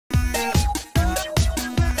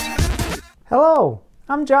Hello,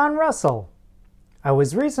 I'm John Russell. I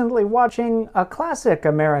was recently watching a classic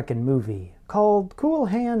American movie called Cool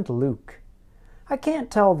Hand Luke. I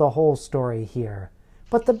can't tell the whole story here,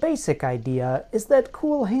 but the basic idea is that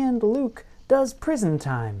Cool Hand Luke does prison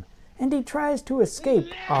time, and he tries to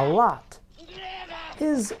escape a lot.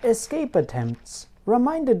 His escape attempts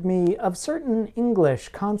reminded me of certain English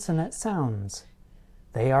consonant sounds.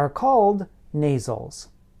 They are called nasals.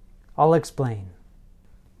 I'll explain.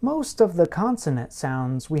 Most of the consonant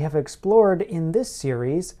sounds we have explored in this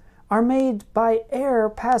series are made by air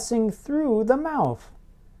passing through the mouth.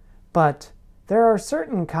 But there are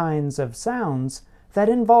certain kinds of sounds that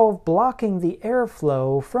involve blocking the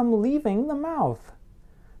airflow from leaving the mouth.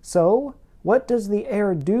 So, what does the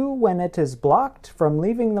air do when it is blocked from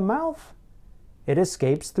leaving the mouth? It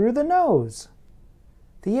escapes through the nose.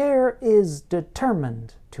 The air is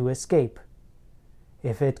determined to escape.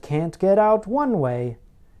 If it can't get out one way,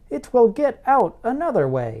 it will get out another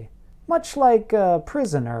way, much like a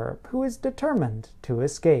prisoner who is determined to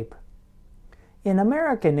escape. In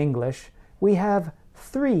American English, we have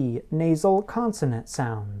 3 nasal consonant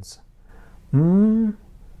sounds. M,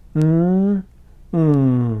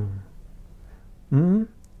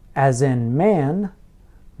 as in man,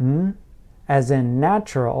 m, as in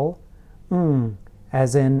natural,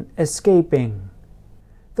 as in escaping.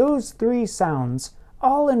 Those 3 sounds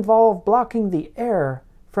all involve blocking the air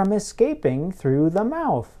from escaping through the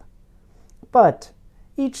mouth. But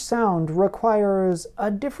each sound requires a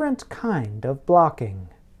different kind of blocking.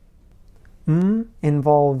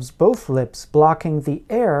 Involves both lips blocking the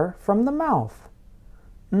air from the mouth.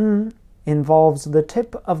 Involves the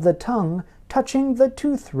tip of the tongue touching the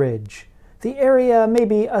tooth ridge, the area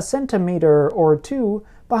maybe a centimeter or 2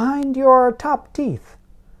 behind your top teeth.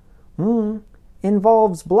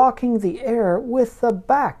 Involves blocking the air with the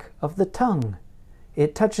back of the tongue.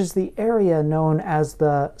 It touches the area known as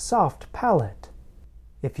the soft palate.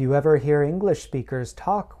 If you ever hear English speakers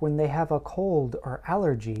talk when they have a cold or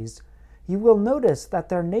allergies, you will notice that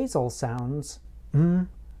their nasal sounds,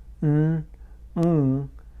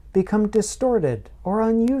 become distorted or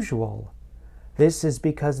unusual. This is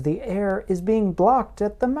because the air is being blocked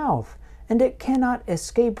at the mouth, and it cannot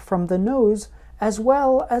escape from the nose as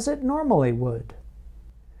well as it normally would.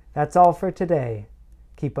 That's all for today.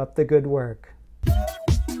 Keep up the good work.